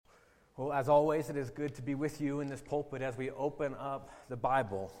Well, as always, it is good to be with you in this pulpit as we open up the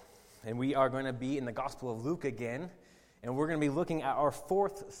Bible. And we are going to be in the Gospel of Luke again. And we're going to be looking at our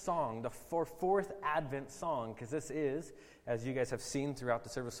fourth song, the fourth Advent song, because this is, as you guys have seen throughout the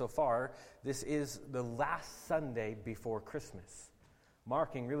service so far, this is the last Sunday before Christmas,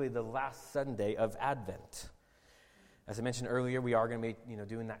 marking really the last Sunday of Advent. As I mentioned earlier, we are going to be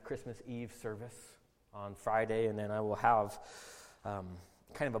doing that Christmas Eve service on Friday, and then I will have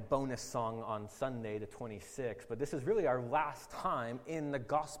kind of a bonus song on Sunday, the 26th. But this is really our last time in the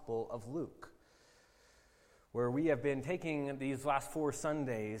Gospel of Luke, where we have been taking these last 4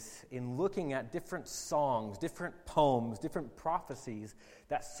 Sundays in looking at different songs, different poems, different prophecies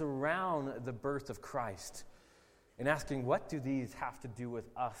that surround the birth of Christ, and asking, what do these have to do with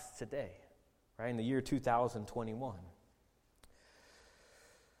us today, right, in the year 2021?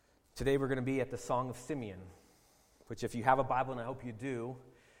 Today we're going to be at the Song of Simeon, which if you have a Bible, and I hope you do,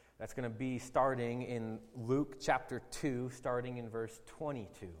 that's going to be starting in Luke chapter 2, starting in verse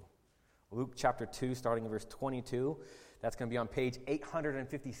 22. Luke chapter 2, starting in verse 22. That's going to be on page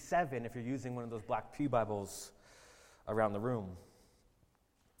 857 if you're using one of those black pew Bibles around the room.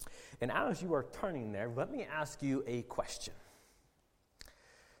 And as you are turning there, let me ask you a question.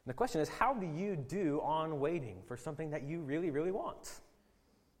 And the question is, how do you do on waiting for something that you really, really want?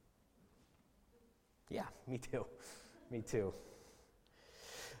 Yeah, me too. Me too.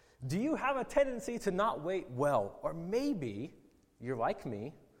 Do you have a tendency to not wait well? Or maybe you're like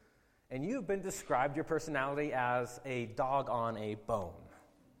me, and you've been described your personality as a dog on a bone.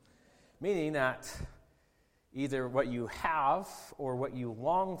 Meaning that either what you have or what you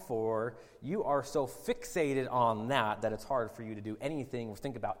long for, you are so fixated on that it's hard for you to do anything or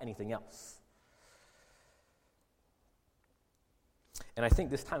think about anything else. And I think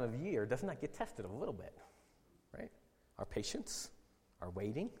this time of year, doesn't that get tested a little bit, right? Our patience, our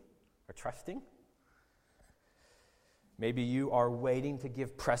waiting, our trusting. Maybe you are waiting to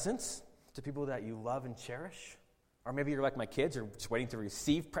give presents to people that you love and cherish. Or maybe you're like my kids, you're just waiting to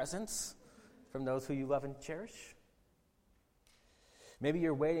receive presents from those who you love and cherish. Maybe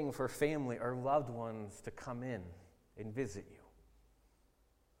you're waiting for family or loved ones to come in and visit you.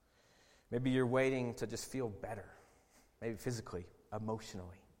 Maybe you're waiting to just feel better, maybe physically,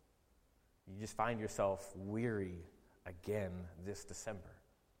 emotionally. You just find yourself weary again this December.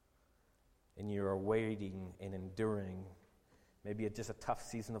 And you are waiting and enduring maybe just a tough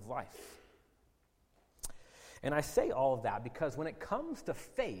season of life. And I say all of that because when it comes to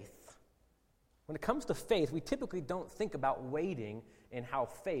faith, we typically don't think about waiting and how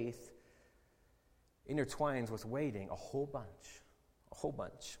faith intertwines with waiting a whole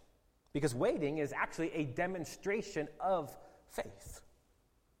bunch. Because waiting is actually a demonstration of faith.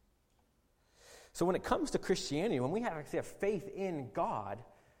 So when it comes to Christianity, when we actually have faith in God,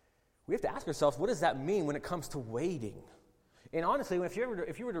 we have to ask ourselves, what does that mean when it comes to waiting? And honestly, if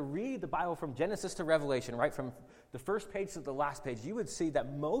you were to read the Bible from Genesis to Revelation, right from the first page to the last page, you would see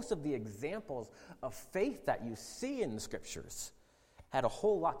that most of the examples of faith that you see in the Scriptures had a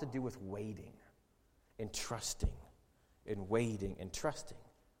whole lot to do with waiting and trusting and waiting and trusting.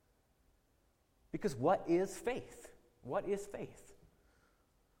 Because what is faith? What is faith?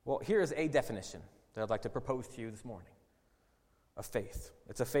 Well, here is a definition that I'd like to propose to you this morning of faith.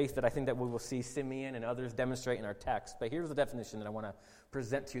 It's a faith that I think that we will see Simeon and others demonstrate in our text. But here's the definition that I want to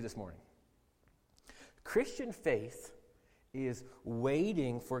present to you this morning. Christian faith is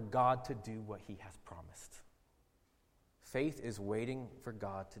waiting for God to do what He has promised. Faith is waiting for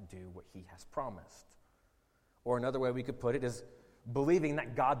God to do what He has promised. Or another way we could put it is believing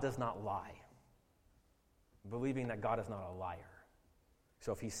that God does not lie. Believing that God is not a liar.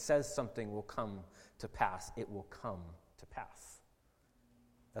 So if He says something will come to pass, it will come to pass.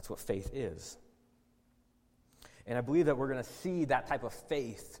 That's what faith is. And I believe that we're going to see that type of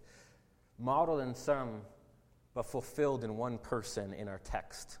faith modeled in some, but fulfilled in one person in our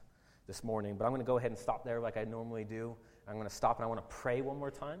text this morning. But I'm going to go ahead and stop there like I normally do. I'm going to stop and I want to pray one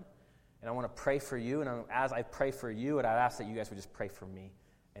more time. And I want to pray for you. And as I pray for you, and I ask that you guys would just pray for me.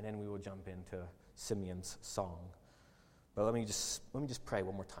 And then we will jump into Simeon's song. But let me just pray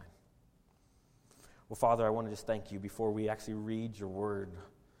one more time. Well, Father, I want to just thank you before we actually read your word.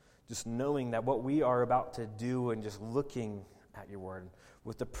 Just knowing that what we are about to do and just looking at your word,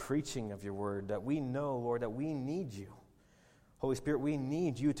 with the preaching of your word, that we know, Lord, that we need you. Holy Spirit, we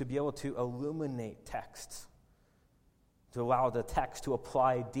need you to be able to illuminate texts, to allow the text to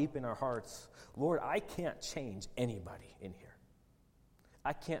apply deep in our hearts. Lord, I can't change anybody in here.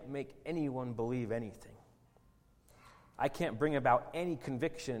 I can't make anyone believe anything. I can't bring about any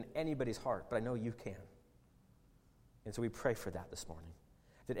conviction in anybody's heart, but I know you can. And so we pray for that this morning.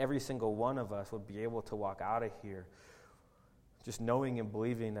 that every single one of us would be able to walk out of here just knowing and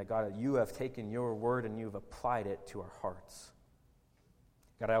believing that, God, you have taken your word and you've applied it to our hearts.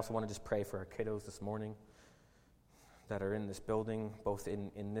 God, I also want to just pray for our kiddos this morning that are in this building, both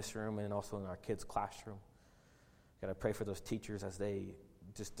in this room and also in our kids' classroom. God, I pray for those teachers as they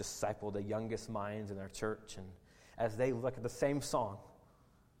just disciple the youngest minds in our church, and as they look at the same song,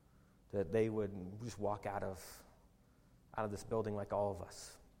 that they would just walk out of this building like all of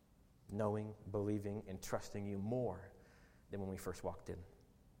us, knowing, believing, and trusting you more than when we first walked in.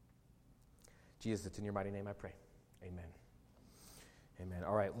 Jesus, it's in your mighty name I pray. Amen. Amen.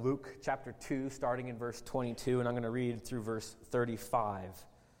 All right, Luke chapter 2, starting in verse 22, and I'm going to read through verse 35.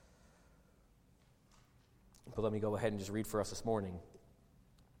 But let me go ahead and just read for us this morning.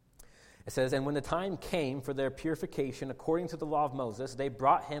 It says, "And when the time came for their purification according to the law of Moses, they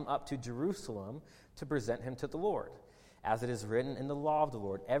brought him up to Jerusalem to present him to the Lord. As it is written in the law of the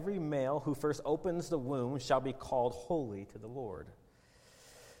Lord, every male who first opens the womb shall be called holy to the Lord."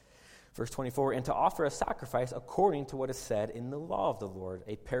 Verse 24, "And to offer a sacrifice according to what is said in the law of the Lord,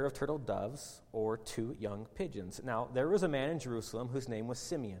 a pair of turtle doves or 2 young pigeons. Now there was a man in Jerusalem whose name was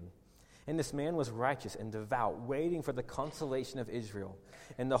Simeon. And this man was righteous and devout, waiting for the consolation of Israel.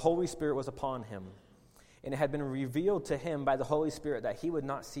 And the Holy Spirit was upon him. And it had been revealed to him by the Holy Spirit that he would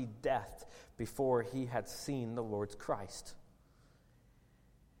not see death before he had seen the Lord's Christ.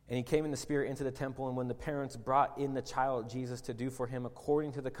 And he came in the Spirit into the temple, and when the parents brought in the child Jesus to do for him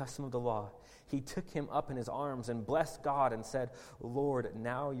according to the custom of the law, he took him up in his arms and blessed God and said, 'Lord,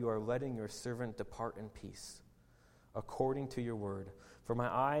 now you are letting your servant depart in peace, according to your word. For my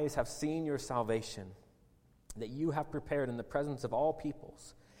eyes have seen your salvation, that you have prepared in the presence of all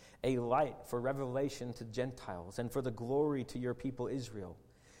peoples a light for revelation to Gentiles and for the glory to your people Israel.'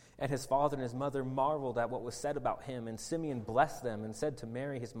 And his father and his mother marveled at what was said about him. And Simeon blessed them and said to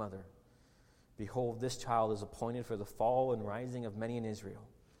Mary his mother, 'Behold, this child is appointed for the fall and rising of many in Israel,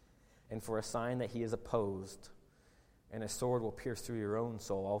 and for a sign that he is opposed. And a sword will pierce through your own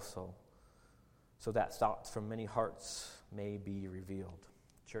soul also, so that thoughts from many hearts may be revealed.'"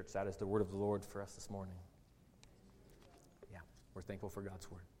 Church, that is the word of the Lord for us this morning. Yeah, we're thankful for God's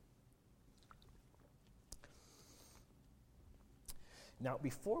word. Now,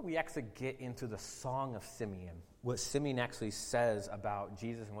 before we actually get into the Song of Simeon, what Simeon actually says about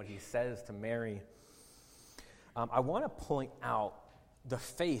Jesus and what he says to Mary, I want to point out the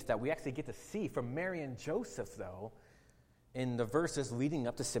faith that we actually get to see from Mary and Joseph, though, in the verses leading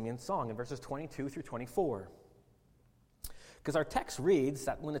up to Simeon's song, in verses 22 through 24. Because our text reads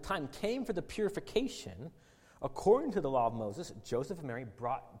that when the time came for the purification, according to the law of Moses, Joseph and Mary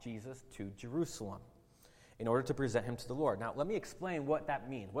brought Jesus to Jerusalem in order to present him to the Lord. Now, let me explain what that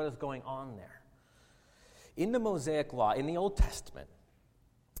means. What is going on there? In the Mosaic Law, in the Old Testament,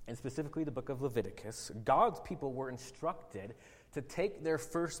 and specifically the book of Leviticus, God's people were instructed to take their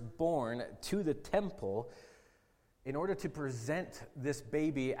firstborn to the temple in order to present this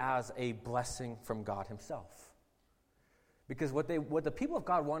baby as a blessing from God himself. Because what the people of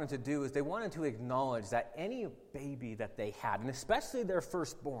God wanted to do is they wanted to acknowledge that any baby that they had, and especially their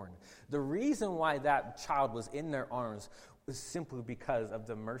firstborn, the reason why that child was in their arms was simply because of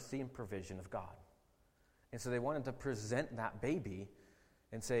the mercy and provision of God. And so they wanted to present that baby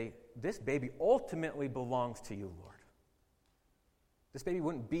and say, this baby ultimately belongs to you, Lord. This baby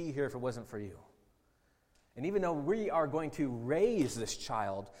wouldn't be here if it wasn't for you. And even though we are going to raise this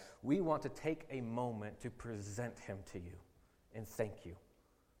child, we want to take a moment to present him to you and thank you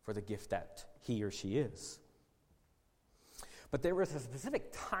for the gift that he or she is. But there was a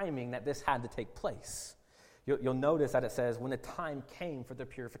specific timing that this had to take place. You'll notice that it says, when the time came for the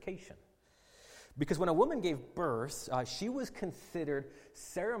purification. Because when a woman gave birth, she was considered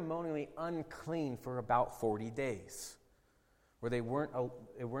ceremonially unclean for about 40 days, where they weren't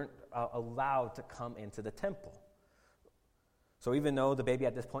allowed to come into the temple. So even though the baby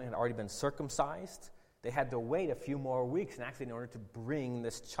at this point had already been circumcised, they had to wait a few more weeks in order to bring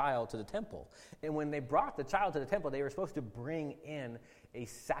this child to the temple. And when they brought the child to the temple, they were supposed to bring in a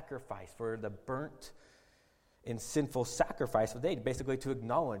sacrifice for the burnt and sinful sacrifice of the day, basically to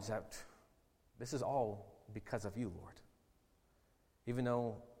acknowledge that this is all because of you, Lord. Even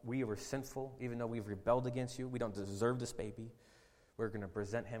though we were sinful, even though we've rebelled against you, we don't deserve this baby, we're going to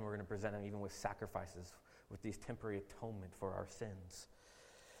present him even with sacrifices, with these temporary atonement for our sins.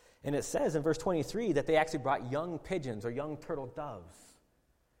 And it says in verse 23 that they actually brought young pigeons or young turtle doves.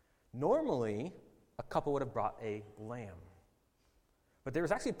 Normally, a couple would have brought a lamb. But there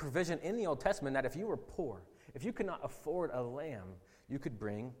was actually a provision in the Old Testament that if you were poor, if you could not afford a lamb, you could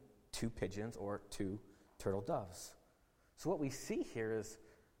bring 2 pigeons or 2 turtle doves. So what we see here is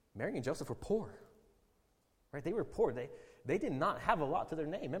Mary and Joseph were poor, right? They were poor. They did not have a lot to their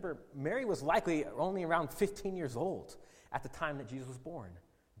name. Remember, Mary was likely only around 15 years old at the time that Jesus was born.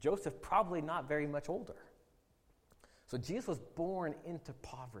 Joseph probably not very much older. So Jesus was born into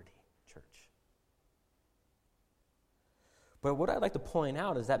poverty, church. But what I'd like to point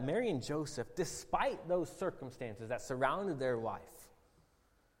out is that Mary and Joseph, despite those circumstances that surrounded their life,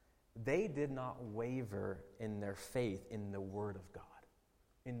 they did not waver in their faith in the Word of God.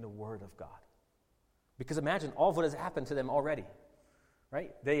 In the Word of God. Because imagine all of what has happened to them already,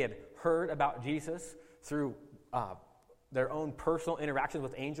 right? They had heard about Jesus through their own personal interactions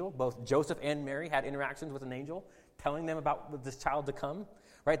with angel. Both Joseph and Mary had interactions with an angel telling them about this child to come,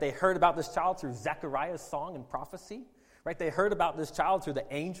 right? They heard about this child through Zechariah's song and prophecy, right? They heard about this child through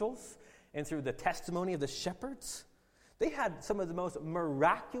the angels and through the testimony of the shepherds. They had some of the most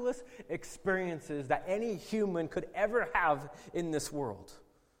miraculous experiences that any human could ever have in this world.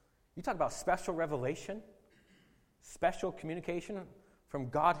 You talk about special revelation, special communication from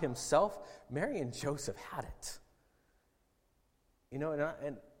God himself. Mary and Joseph had it. You know,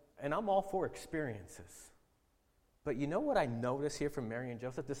 and I'm all for experiences. But you know what I notice here from Mary and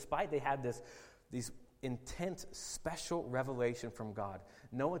Joseph? Despite they had these intense, special revelation from God,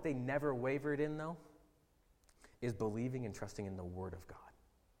 know what they never wavered in, though? Is believing and trusting in the Word of God.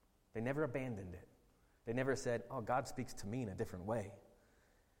 They never abandoned it. They never said, oh, God speaks to me in a different way.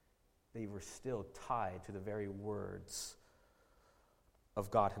 They were still tied to the very words of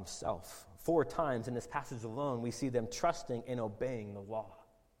God himself. 4 times in this passage alone, we see them trusting and obeying the law.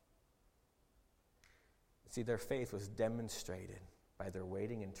 See, their faith was demonstrated by their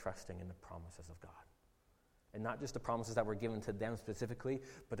waiting and trusting in the promises of God. And not just the promises that were given to them specifically,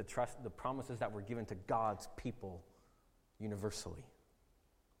 but the promises that were given to God's people universally.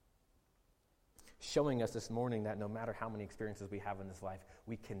 Showing us this morning that no matter how many experiences we have in this life,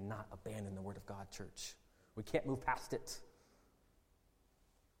 we cannot abandon the Word of God, church. We can't move past it.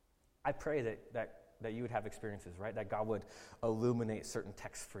 I pray that you would have experiences, right? That God would illuminate certain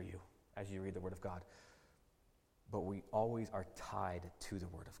texts for you as you read the Word of God. But we always are tied to the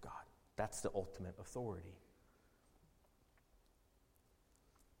Word of God. That's the ultimate authority.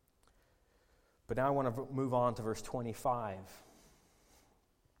 But now I want to move on to verse 25.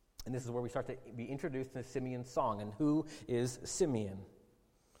 And this is where we start to be introduced to Simeon's song. And who is Simeon?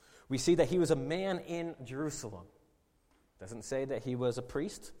 We see that he was a man in Jerusalem. Doesn't say that he was a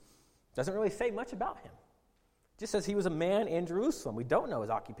priest. Doesn't really say much about him. Just says he was a man in Jerusalem. We don't know his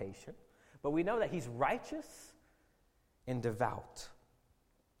occupation. But we know that he's righteous and devout.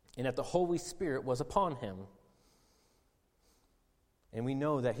 And that the Holy Spirit was upon him. And we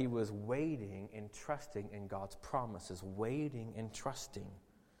know that he was waiting and trusting in God's promises. Waiting and trusting.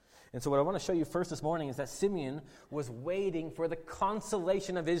 And so what I want to show you first this morning is that Simeon was waiting for the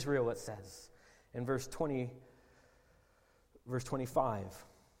consolation of Israel, it says in verse 25.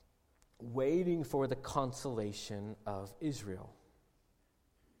 Waiting for the consolation of Israel.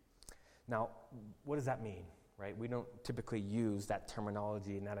 Now, what does that mean, right? We don't typically use that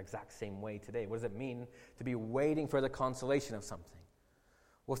terminology in that exact same way today. What does it mean to be waiting for the consolation of something?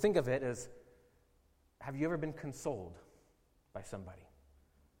 Well, think of it as, have you ever been consoled by somebody?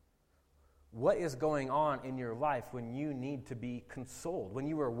 What is going on in your life when you need to be consoled, when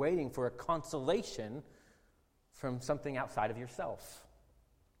you are waiting for a consolation from something outside of yourself?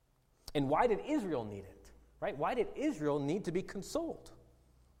 And why did Israel need it, right? Why did Israel need to be consoled?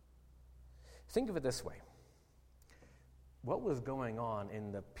 Think of it this way. What was going on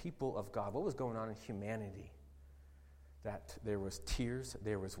in the people of God? What was going on in humanity? That there was tears,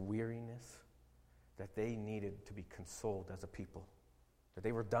 there was weariness, that they needed to be consoled as a people, that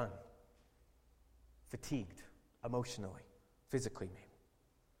they were done. Fatigued, emotionally, physically maybe.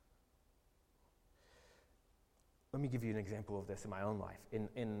 Let me give you an example of this in my own life.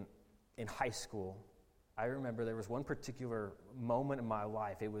 In high school, I remember there was one particular moment in my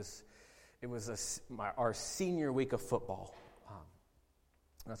life. It was our senior week of football.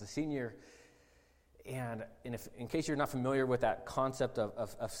 I was a senior, and in case you're not familiar with that concept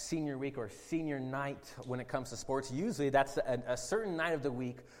of senior week or senior night when it comes to sports, usually that's a certain night of the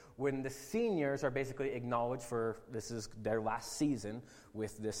week when the seniors are basically acknowledged for this is their last season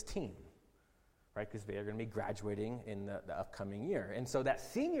with this team, right? Because they are going to be graduating in the upcoming year. And so that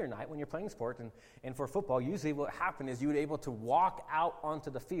senior night when you're playing sports and for football, usually what happened is you were able to walk out onto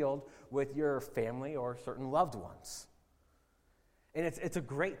the field with your family or certain loved ones. And it's a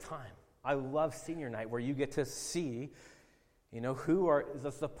great time. I love senior night where you get to see, who is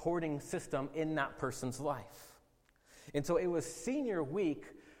a supporting system in that person's life. And so it was senior week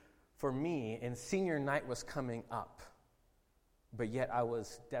for me, and senior night was coming up. But yet I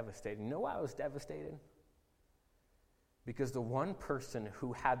was devastated. You know why I was devastated? Because the one person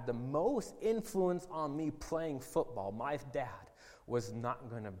who had the most influence on me playing football, my dad, was not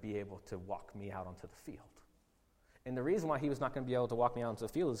going to be able to walk me out onto the field. And the reason why he was not going to be able to walk me out onto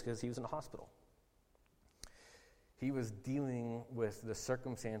the field is because he was in the hospital. He was dealing with the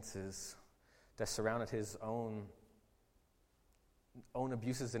circumstances that surrounded his own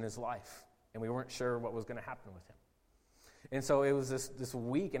abuses in his life. And we weren't sure what was going to happen with him. And so it was this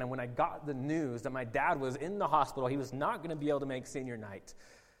week, and when I got the news that my dad was in the hospital, he was not going to be able to make senior night,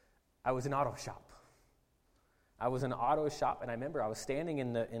 I was in auto shop. And I remember I was standing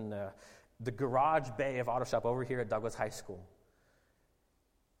in the garage bay of auto shop over here at Douglas High School,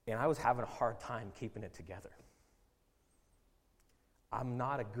 and I was having a hard time keeping it together. I'm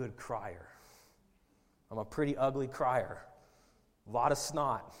not a good crier. I'm a pretty ugly crier. A lot of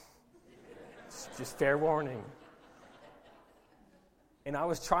snot. Just fair warning. And I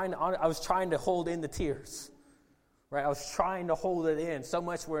was trying to hold in the tears, right? I was trying to hold it in so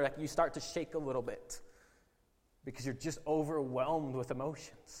much where you start to shake a little bit because you're just overwhelmed with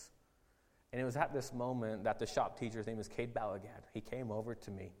emotions. And it was at this moment that the shop teacher's name was Cade Balagad. He came over to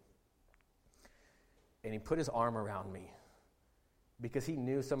me, and he put his arm around me because he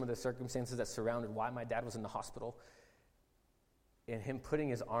knew some of the circumstances that surrounded why my dad was in the hospital. And him putting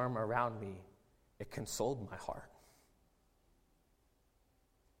his arm around me, it consoled my heart.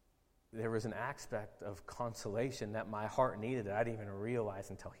 There was an aspect of consolation that my heart needed that I didn't even realize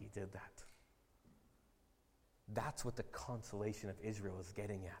until he did that. That's what the consolation of Israel is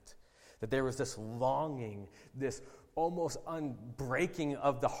getting at. That there was this longing, this almost unbreaking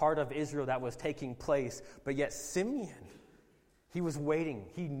of the heart of Israel that was taking place. But yet Simeon, he was waiting.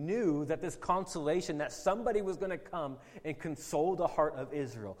 He knew that this consolation, that somebody was going to come and console the heart of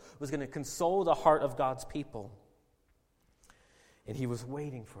Israel, was going to console the heart of God's people. And he was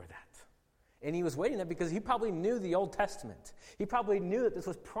waiting for that. And he was waiting that because he probably knew the Old Testament. He probably knew that this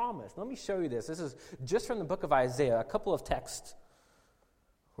was promised. Let me show you this. This is just from the book of Isaiah, a couple of texts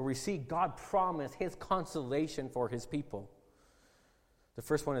where we see God promise his consolation for his people. The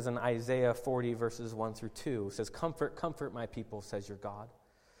first one is in Isaiah 40, verses 1 through 2. It says, "Comfort, comfort my people, says your God.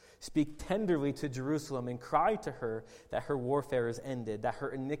 Speak tenderly to Jerusalem and cry to her that her warfare is ended, that her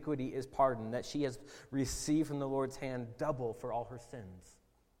iniquity is pardoned, that she has received from the Lord's hand double for all her sins."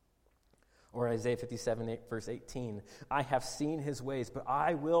 Or Isaiah 57, verse 18, "I have seen his ways, but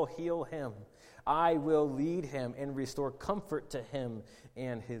I will heal him. I will lead him and restore comfort to him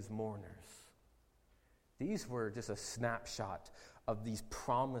and his mourners." These were just a snapshot of these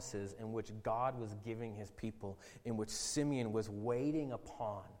promises in which God was giving his people, in which Simeon was waiting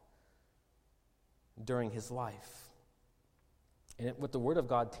upon during his life. And what the Word of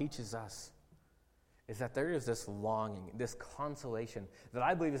God teaches us is that there is this longing, this consolation that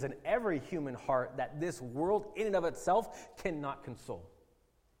I believe is in every human heart that this world in and of itself cannot console.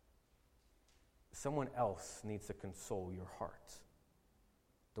 Someone else needs to console your heart.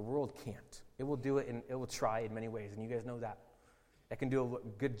 The world can't. It will do it, and it will try in many ways, and you guys know that. It can do a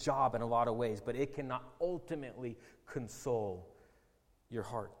good job in a lot of ways, but it cannot ultimately console your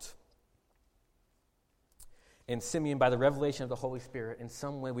heart. And Simeon, by the revelation of the Holy Spirit, in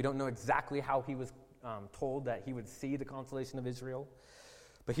some way, we don't know exactly how he was told that he would see the consolation of Israel,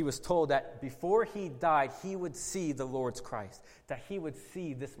 but he was told that before he died, he would see the Lord's Christ, that he would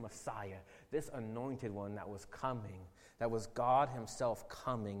see this Messiah, this anointed one that was coming, that was God himself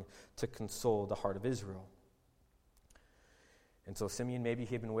coming to console the heart of Israel. And so Simeon, maybe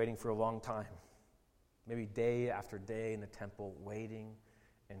he had been waiting for a long time, maybe day after day in the temple, waiting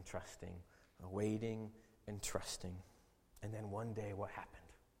and trusting, waiting and trusting. And then one day, what happened?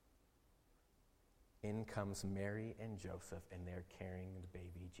 In comes Mary and Joseph, and they're carrying the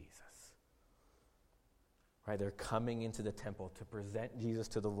baby Jesus. Right? They're coming into the temple to present Jesus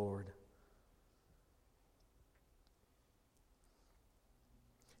to the Lord.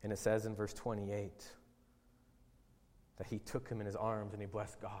 And it says in verse 28 that he took him in his arms and he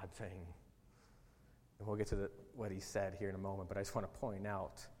blessed God, saying, and we'll get to what he said here in a moment, but I just want to point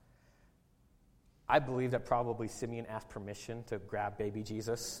out, I believe that probably Simeon asked permission to grab baby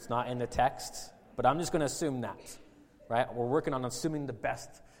Jesus. It's not in the text, but I'm just going to assume that, right? We're working on assuming the best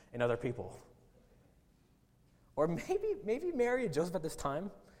in other people. Or maybe Mary and Joseph at this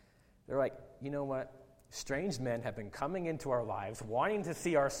time, they're like, you know what? Strange men have been coming into our lives, wanting to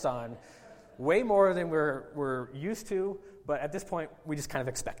see our son way more than we're used to, but at this point, we just kind of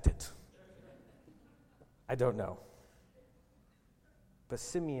expect it. I don't know. But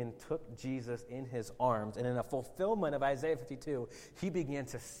Simeon took Jesus in his arms, and in a fulfillment of Isaiah 52, he began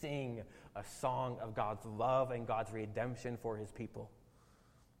to sing a song of God's love and God's redemption for his people.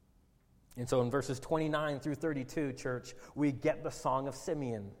 And so in verses 29 through 32, church, we get the song of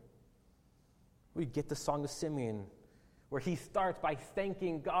Simeon. We get the song of Simeon, where he starts by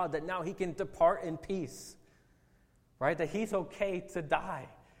thanking God that now he can depart in peace, right? That he's okay to die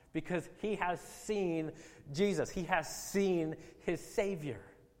because he has seen Jesus. He has seen his Savior.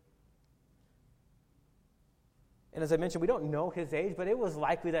 And as I mentioned, we don't know his age, but it was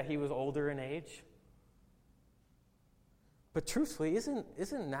likely that he was older in age. But truthfully, isn't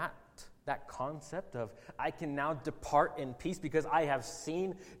that concept of I can now depart in peace because I have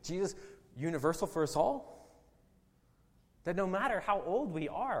seen Jesus universal for us all? That no matter how old we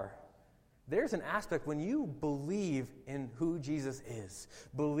are, there's an aspect when you believe in who Jesus is,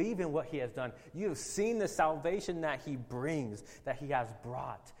 believe in what he has done, you have seen the salvation that he brings, that he has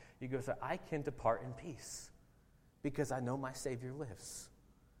brought. You go, so I can depart in peace because I know my Savior lives,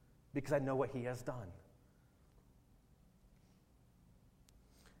 because I know what he has done.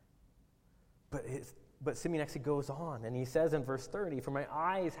 But Simeon actually goes on, and he says in verse 30, "For my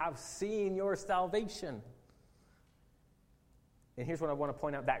eyes have seen your salvation." And here's what I want to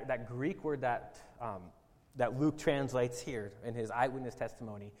point out, that Greek word that Luke translates here in his eyewitness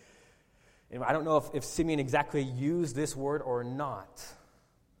testimony. And I don't know if Simeon exactly used this word or not,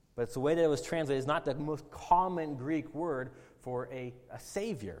 but it's the way that it was translated. It's not the most common Greek word for a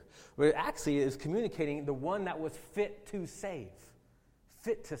Savior. But it actually is communicating the one that was fit to save.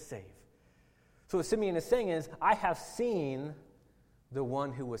 Fit to save. So what Simeon is saying is, I have seen the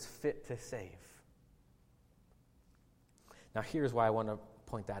one who was fit to save. Now here's why I want to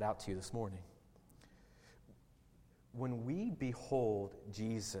point that out to you this morning. When we behold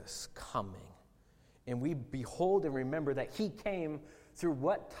Jesus coming, and we behold and remember that he came through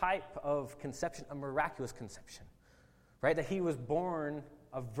what type of conception? A miraculous conception, right? That he was born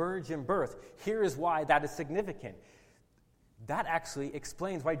a virgin birth. Here is why that is significant. That actually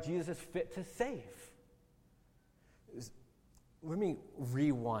explains why Jesus is fit to save. Let me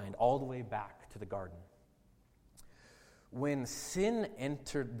rewind all the way back to the garden. When sin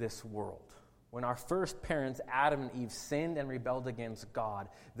entered this world, when our first parents, Adam and Eve, sinned and rebelled against God,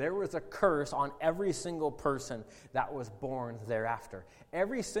 there was a curse on every single person that was born thereafter.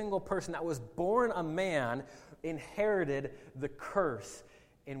 Every single person that was born a man inherited the curse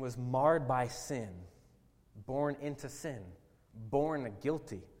and was marred by sin, born into sin, born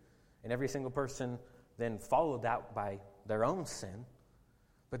guilty. And every single person then followed that by their own sin,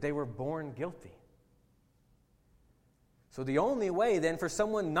 but they were born guilty. So the only way then for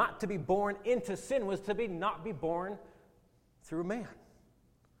someone not to be born into sin was to not be born through man.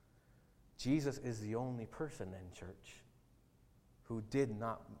 Jesus is the only person then, church, who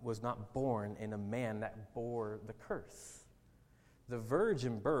was not born in a man that bore the curse. The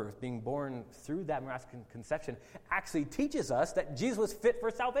virgin birth, being born through that miraculous conception, actually teaches us that Jesus was fit for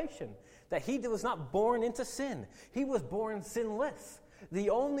salvation, that he was not born into sin. He was born sinless, the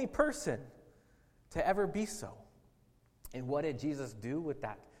only person to ever be so. And what did Jesus do with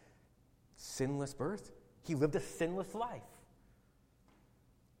that sinless birth? He lived a sinless life,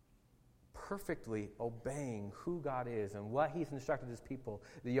 perfectly obeying who God is and what he's instructed his people.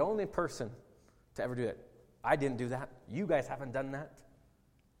 The only person to ever do it. I didn't do that. You guys haven't done that.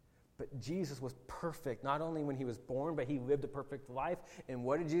 But Jesus was perfect, not only when he was born, but he lived a perfect life. And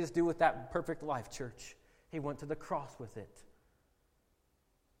what did Jesus do with that perfect life, church? He went to the cross with it.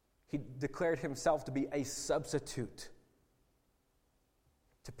 He declared himself to be a substitute,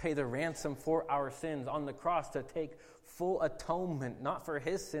 to pay the ransom for our sins on the cross, to take full atonement, not for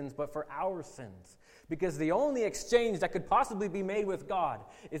his sins, but for our sins. Because the only exchange that could possibly be made with God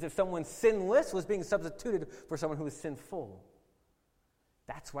is if someone sinless was being substituted for someone who was sinful.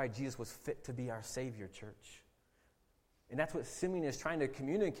 That's why Jesus was fit to be our Savior, church. And that's what Simeon is trying to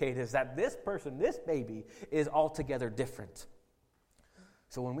communicate, is that this person, this baby, is altogether different.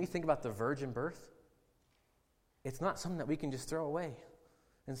 So when we think about the virgin birth, it's not something that we can just throw away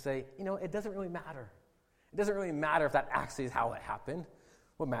and say, it doesn't really matter. It doesn't really matter if that actually is how it happened.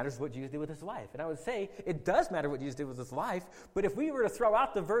 What matters is what Jesus did with his life. And I would say it does matter what Jesus did with his life, but if we were to throw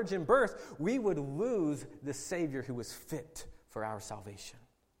out the virgin birth, we would lose the Savior who was fit for our salvation.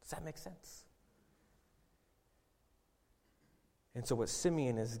 Does that make sense? And so what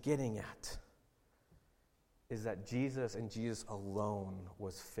Simeon is getting at is that Jesus and Jesus alone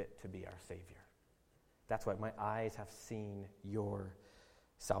was fit to be our Savior. That's why my eyes have seen your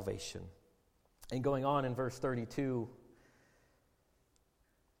salvation. And going on in verse 32,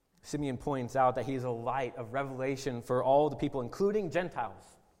 Simeon points out that he is a light of revelation for all the people, including Gentiles,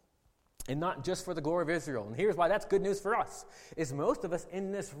 and not just for the glory of Israel. And here's why that's good news for us, is most of us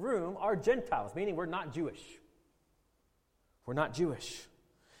in this room are Gentiles, meaning we're not Jewish. We're not Jewish.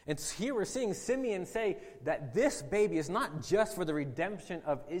 And here we're seeing Simeon say that this baby is not just for the redemption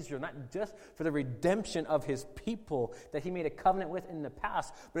of Israel, not just for the redemption of his people that he made a covenant with in the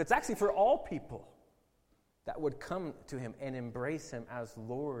past, but it's actually for all people that would come to him and embrace him as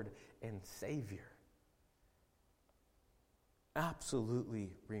Lord and Savior.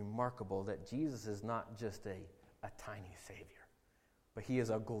 Absolutely remarkable that Jesus is not just a tiny Savior, but he is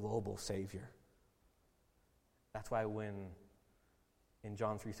a global Savior. That's why when in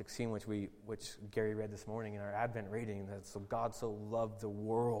John 3:16, which Gary read this morning in our Advent reading, that so God so loved the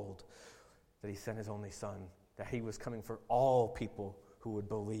world that he sent his only Son, that he was coming for all people who would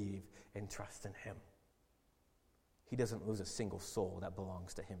believe and trust in him. He doesn't lose a single soul that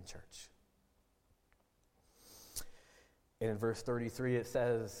belongs to him, church. And in verse 33, it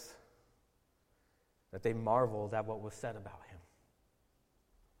says that they marveled at what was said about him.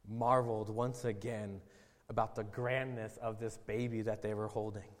 Marveled once again about the grandness of this baby that they were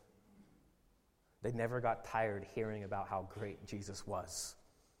holding. They never got tired hearing about how great Jesus was.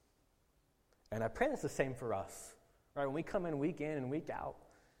 And I pray that's the same for us. Right? When we come in and week out,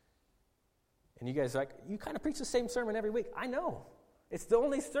 and you guys are like, you kind of preach the same sermon every week. I know. It's the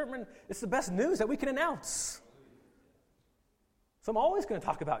only sermon, it's the best news that we can announce. So I'm always going to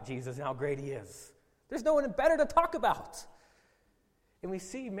talk about Jesus and how great he is. There's no one better to talk about. And we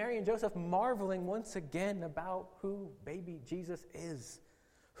see Mary and Joseph marveling once again about who baby Jesus is,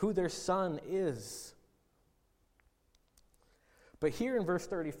 who their son is. But here in verse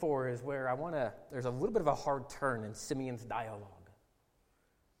 34 is where there's a little bit of a hard turn in Simeon's dialogue,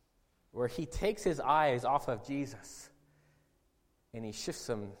 where he takes his eyes off of Jesus and he shifts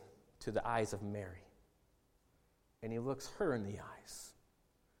them to the eyes of Mary. And he looks her in the eyes.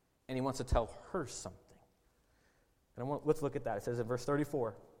 And he wants to tell her something. And let's look at that. It says in verse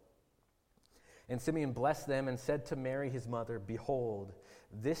 34, "And Simeon blessed them and said to Mary his mother, 'Behold,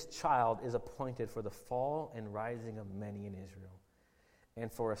 this child is appointed for the fall and rising of many in Israel,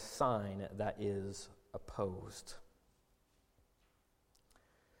 and for a sign that is opposed.'"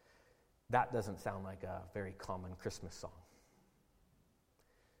 That doesn't sound like a very common Christmas song.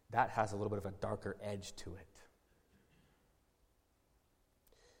 That has a little bit of a darker edge to it.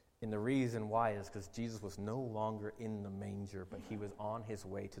 And the reason why is because Jesus was no longer in the manger, but he was on his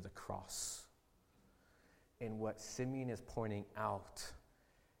way to the cross. And what Simeon is pointing out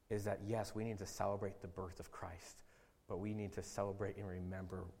is that, yes, we need to celebrate the birth of Christ, but we need to celebrate and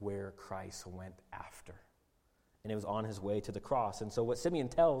remember where Christ went after. And it was on his way to the cross. And so what Simeon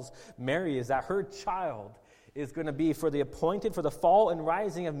tells Mary is that her child is going to be for the appointed for the fall and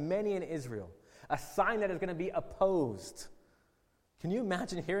rising of many in Israel, a sign that is going to be opposed. Can you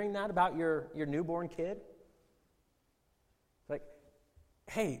imagine hearing that about your newborn kid? Like,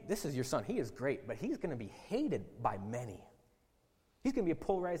 hey, this is your son. He is great, but he's going to be hated by many. He's going to be a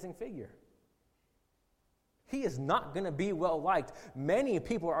polarizing figure. He is not going to be well liked. Many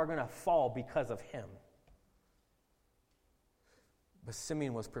people are going to fall because of him. But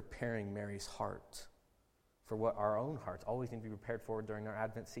Simeon was preparing Mary's heart for what our own hearts always need to be prepared for during our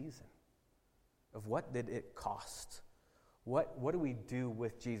Advent season. Of what did it cost? What do we do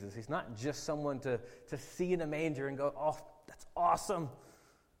with Jesus? He's not just someone to see in a manger and go, oh, that's awesome.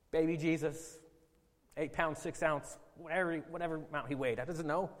 Baby Jesus, 8 pounds, 6 ounce, whatever amount he weighed. I doesn't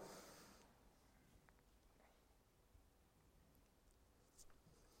know.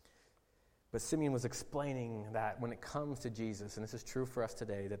 But Simeon was explaining that when it comes to Jesus, and this is true for us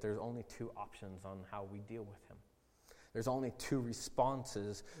today, that there's only 2 options on how we deal with him. There's only 2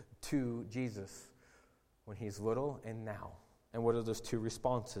 responses to Jesus when he's little and now. And what are those 2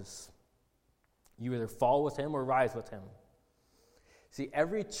 responses? You either fall with him or rise with him. See,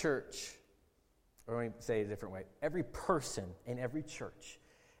 every church, or let me say it a different way, every person in every church,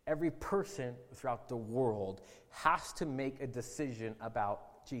 every person throughout the world has to make a decision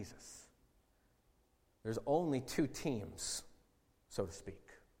about Jesus. There's only 2 teams, so to speak.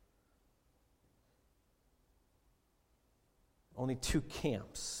 Only 2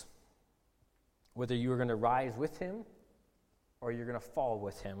 camps. Whether you are going to rise with him or you're going to fall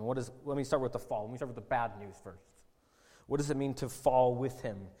with him. Let me start with the fall. Let me start with the bad news first. What does it mean to fall with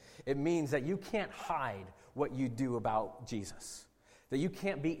him? It means that you can't hide what you do about Jesus. That you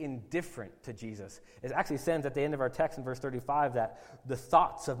can't be indifferent to Jesus. It actually says at the end of our text in verse 35 that the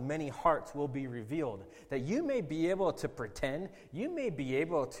thoughts of many hearts will be revealed. That you may be able to pretend, you may be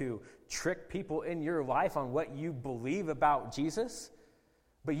able to trick people in your life on what you believe about Jesus,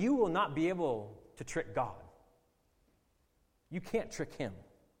 But you will not be able to trick God. You can't trick him.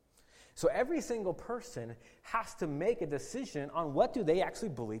 So every single person has to make a decision on what do they actually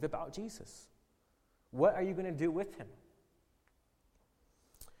believe about Jesus. What are you going to do with him?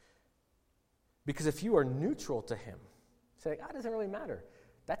 Because if you are neutral to him, say, God, it doesn't really matter.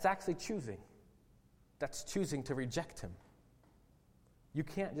 That's actually choosing. That's choosing to reject him. You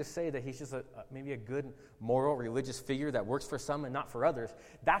can't just say that he's just maybe a good moral religious figure that works for some and not for others.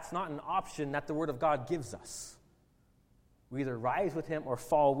 That's not an option that the Word of God gives us. We either rise with him or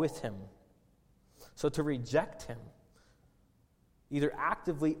fall with him. So to reject him, either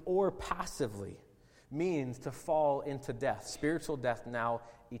actively or passively, means to fall into death. Spiritual death now,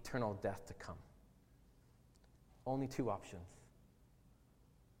 eternal death to come. Only two options.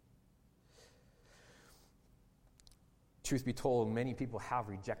 Truth be told, many people have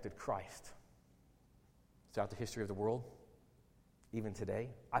rejected Christ throughout the history of the world, even today.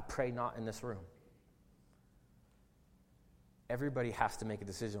 I pray not in this room. Everybody has to make a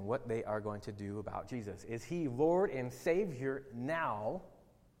decision what they are going to do about Jesus. Is he Lord and Savior now,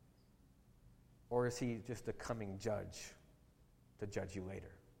 or is he just a coming judge to judge you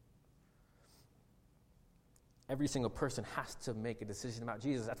later? Every single person has to make a decision about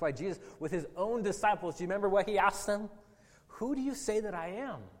Jesus. That's why Jesus, with his own disciples, do you remember what he asked them? Who do you say that I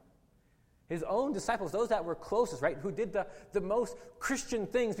am? His own disciples, those that were closest, right, who did the most Christian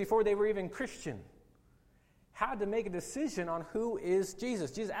things before they were even Christian, had to make a decision on who is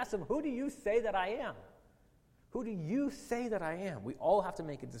Jesus. Jesus asked them, who do you say that I am? Who do you say that I am? We all have to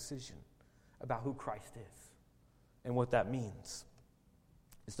make a decision about who Christ is and what that means.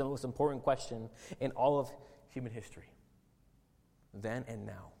 It's the most important question in all of human history, then and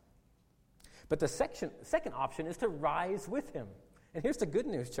now. But the second option is to rise with him. And here's the good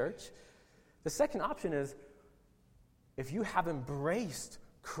news, church. The second option is, if you have embraced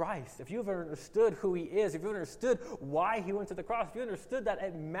Christ, if you have understood who he is, if you understood why he went to the cross, if you understood that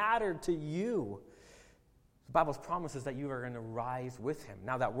it mattered to you, the Bible's promise is that you are going to rise with him.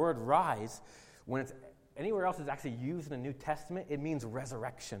 Now, that word rise, when it's anywhere else it's actually used in the New Testament, it means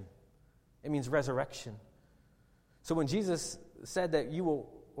resurrection. It means resurrection. So when Jesus said that you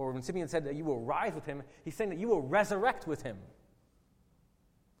will, or when Simeon said that you will rise with him, he's saying that you will resurrect with him.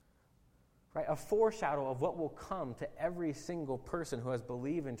 Right? A foreshadow of what will come to every single person who has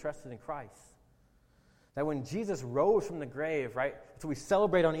believed and trusted in Christ. That when Jesus rose from the grave, right, so we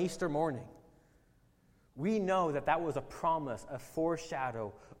celebrate on Easter morning, we know that that was a promise, a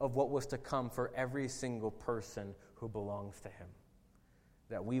foreshadow of what was to come for every single person who belongs to him.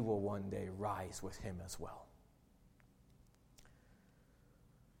 That we will one day rise with him as well.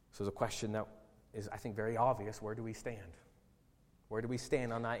 So the question that is, I think, very obvious, where do we stand? Where do we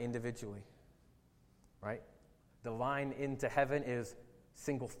stand on that individually? Right? The line into heaven is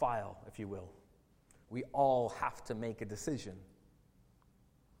single file, if you will. We all have to make a decision.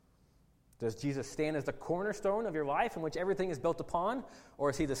 Does Jesus stand as the cornerstone of your life in which everything is built upon? Or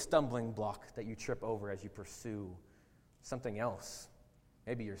is he the stumbling block that you trip over as you pursue something else?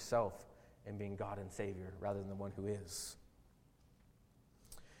 Maybe yourself in being God and Savior rather than the one who is.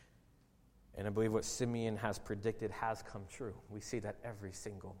 And I believe what Simeon has predicted has come true. We see that every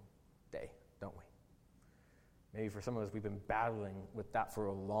single day, don't we? Maybe for some of us, we've been battling with that for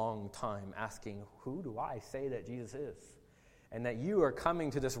a long time, asking, who do I say that Jesus is? And that you are coming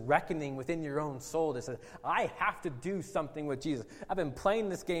to this reckoning within your own soul that says, I have to do something with Jesus. I've been playing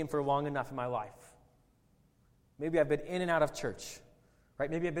this game for long enough in my life. Maybe I've been in and out of church. Right?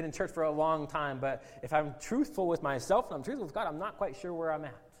 Maybe I've been in church for a long time, but if I'm truthful with myself and I'm truthful with God, I'm not quite sure where I'm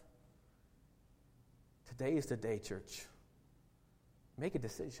at. Today is the day, church. Make a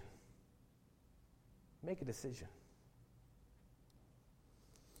decision. Make a decision.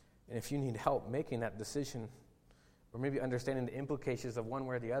 And if you need help making that decision, or maybe understanding the implications of one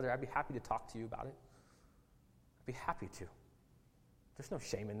way or the other, I'd be happy to talk to you about it. I'd be happy to. There's no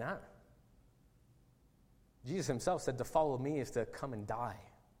shame in that. Jesus himself said to follow me is to come and die.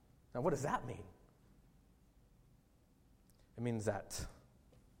 Now, what does that mean? It means that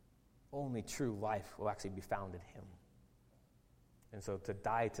only true life will actually be found in him. And so to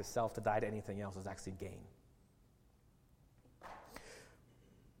die to self, to die to anything else is actually gain.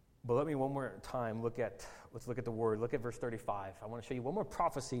 But let me one more time let's look at the word. Look at verse 35. I want to show you one more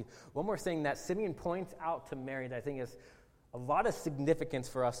prophecy, one more thing that Simeon points out to Mary that I think is a lot of significance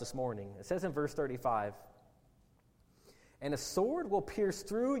for us this morning. It says in verse 35, and a sword will pierce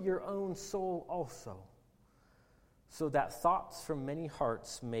through your own soul also, so that thoughts from many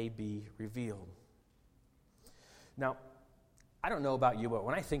hearts may be revealed. Now, I don't know about you, but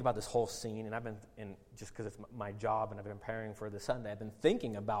when I think about this whole scene, and just because it's my job and I've been preparing for this Sunday, I've been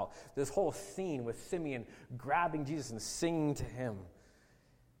thinking about this whole scene with Simeon grabbing Jesus and singing to him.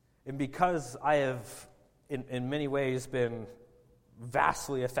 And because I have, in many ways, been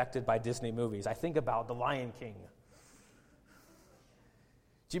vastly affected by Disney movies, I think about The Lion King.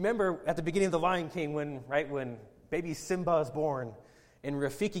 Do you remember at the beginning of The Lion King when baby Simba is born, and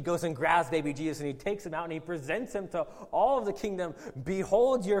Rafiki goes and grabs baby Jesus, and he takes him out, and he presents him to all of the kingdom.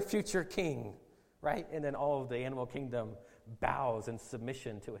 Behold your future king, right? And then all of the animal kingdom bows in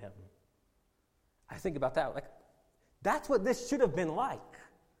submission to him. I think about that. Like, that's what this should have been like.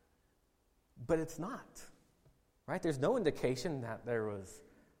 But it's not, right? There's no indication that there was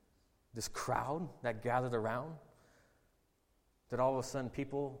this crowd that gathered around, that all of a sudden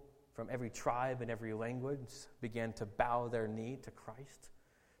people from every tribe and every language began to bow their knee to Christ,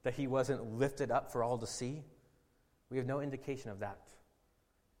 that he wasn't lifted up for all to see. We have no indication of that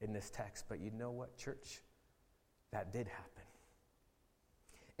in this text, but you know what, church? That did happen.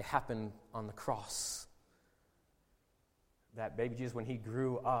 It happened on the cross. That baby Jesus, when he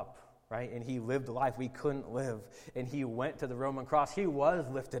grew up, right, and he lived a life we couldn't live, and he went to the Roman cross, he was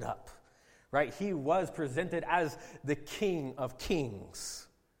lifted up, right? He was presented as the King of Kings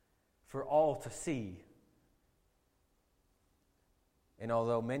for all to see. And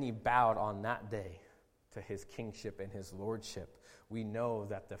although many bowed on that day to his kingship and his lordship, we know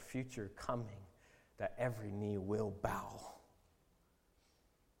that the future coming, that every knee will bow.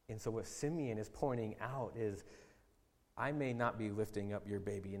 And so what Simeon is pointing out is, I may not be lifting up your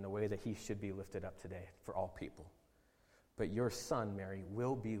baby in the way that he should be lifted up today for all people, but your son, Mary,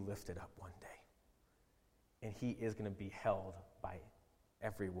 will be lifted up one day. And he is going to be held by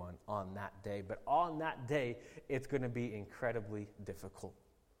everyone on that day. But on that day, it's going to be incredibly difficult.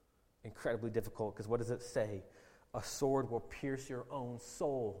 Incredibly difficult, because what does it say? A sword will pierce your own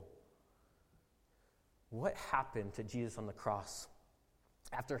soul. What happened to Jesus on the cross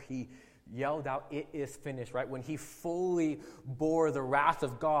after he yelled out, "It is finished," right? When he fully bore the wrath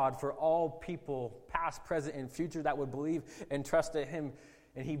of God for all people, past, present, and future, that would believe and trust in him,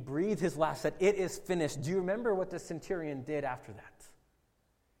 and he breathed his last, said, "It is finished." Do you remember what the centurion did after that?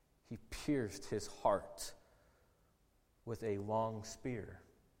 He pierced his heart with a long spear,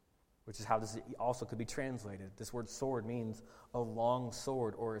 which is how this also could be translated. This word sword means a long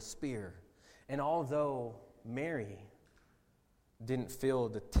sword or a spear. And although Mary didn't feel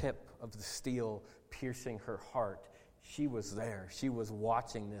the tip of the steel piercing her heart, she was there. She was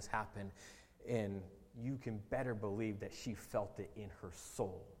watching this happen. And you can better believe that she felt it in her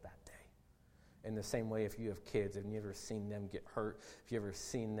soul that day. In the same way, if you have kids and you've ever seen them get hurt, if you've ever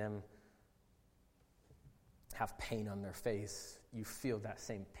seen them have pain on their face, you feel that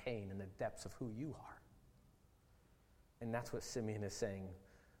same pain in the depths of who you are. And that's what Simeon is saying.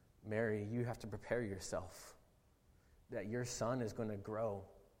 Mary, you have to prepare yourself that your son is going to grow,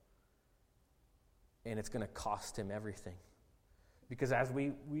 and it's going to cost him everything. Because as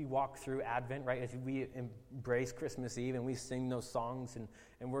we walk through Advent, right, as we embrace Christmas Eve and we sing those songs, and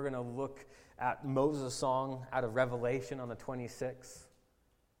we're going to look at Moses' song out of Revelation on the 26th,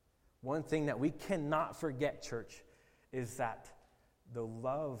 one thing that we cannot forget, church, is that the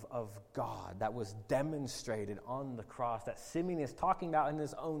love of God that was demonstrated on the cross, that Simeon is talking about in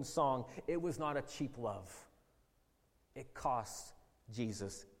his own song, it was not a cheap love. It cost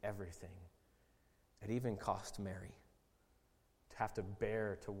Jesus everything. It even cost Mary to have to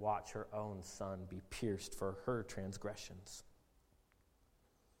bear to watch her own son be pierced for her transgressions.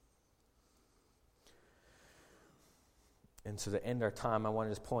 And so to end our time, I want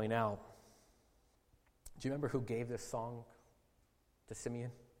to just point out, do you remember who gave this song to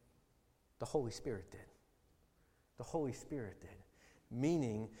Simeon? The Holy Spirit did. The Holy Spirit did.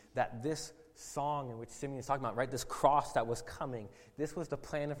 Meaning that this song in which Simeon is talking about, right, this cross that was coming, this was the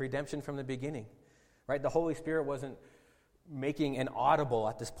plan of redemption from the beginning. Right? The Holy Spirit wasn't making an audible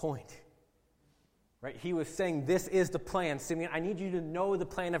at this point. Right? He was saying, this is the plan, Simeon. I need you to know the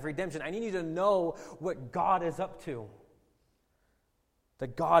plan of redemption. I need you to know what God is up to.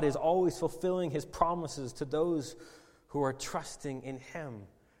 That God is always fulfilling his promises to those who are trusting in him.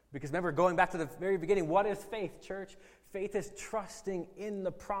 Because remember, going back to the very beginning, what is faith, church? Faith is trusting in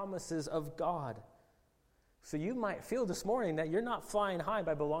the promises of God. So you might feel this morning that you're not flying high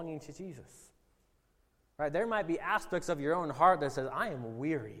by belonging to Jesus. Right? There might be aspects of your own heart that says, I am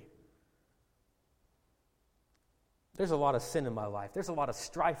weary. There's a lot of sin in my life. There's a lot of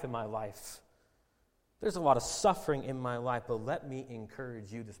strife in my life. There's a lot of suffering in my life, but let me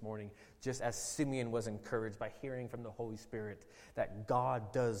encourage you this morning, just as Simeon was encouraged by hearing from the Holy Spirit, that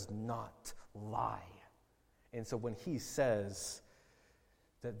God does not lie. And so when he says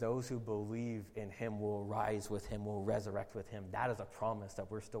that those who believe in him will rise with him, will resurrect with him, that is a promise that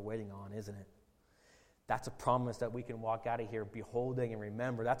we're still waiting on, isn't it? That's a promise that we can walk out of here beholding and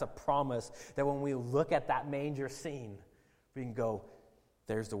remember. That's a promise that when we look at that manger scene, we can go,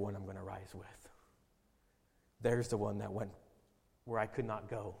 there's the one I'm going to rise with. There's the one that went where I could not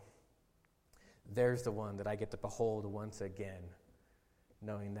go. There's the one that I get to behold once again,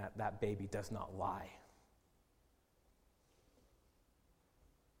 knowing that that baby does not lie.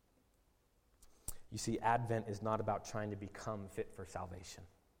 You see, Advent is not about trying to become fit for salvation.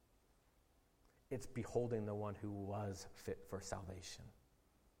 It's beholding the one who was fit for salvation.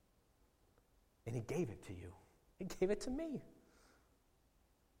 And he gave it to you. He gave it to me.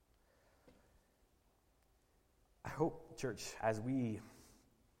 I hope, church, as we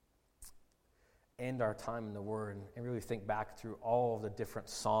end our time in the Word and really think back through all the different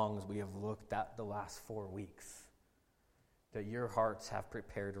songs we have looked at the last 4 weeks, that your hearts have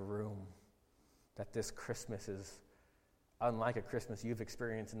prepared room, that this Christmas is unlike a Christmas you've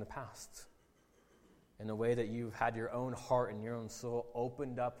experienced in the past. In the way that you've had your own heart and your own soul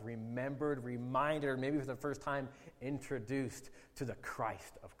opened up, remembered, reminded, or maybe for the first time introduced to the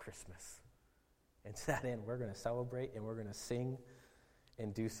Christ of Christmas. And to that end, we're going to celebrate and we're going to sing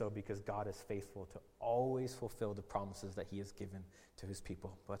and do so because God is faithful to always fulfill the promises that he has given to his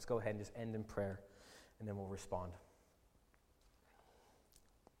people. But let's go ahead and just end in prayer, and then we'll respond.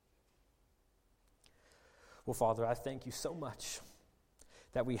 Well, Father, I thank you so much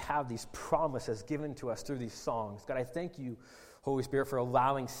that we have these promises given to us through these songs. God, I thank you, Holy Spirit, for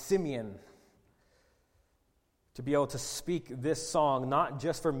allowing Simeon to be able to speak this song, not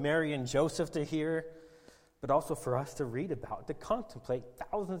just for Mary and Joseph to hear, but also for us to read about, to contemplate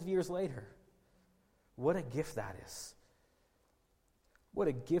thousands of years later. What a gift that is. What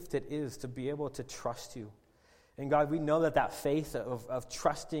a gift it is to be able to trust you. And God, we know that faith of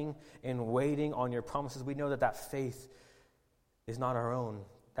trusting and waiting on your promises, we know that faith is not our own.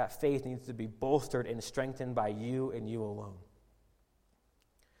 That faith needs to be bolstered and strengthened by you and you alone.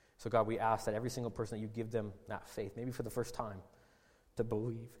 So God, we ask that every single person that you give them that faith, maybe for the first time, to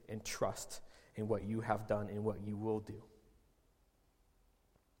believe and trust in what you have done and what you will do.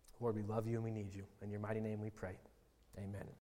 Lord, we love you and we need you. In your mighty name we pray. Amen.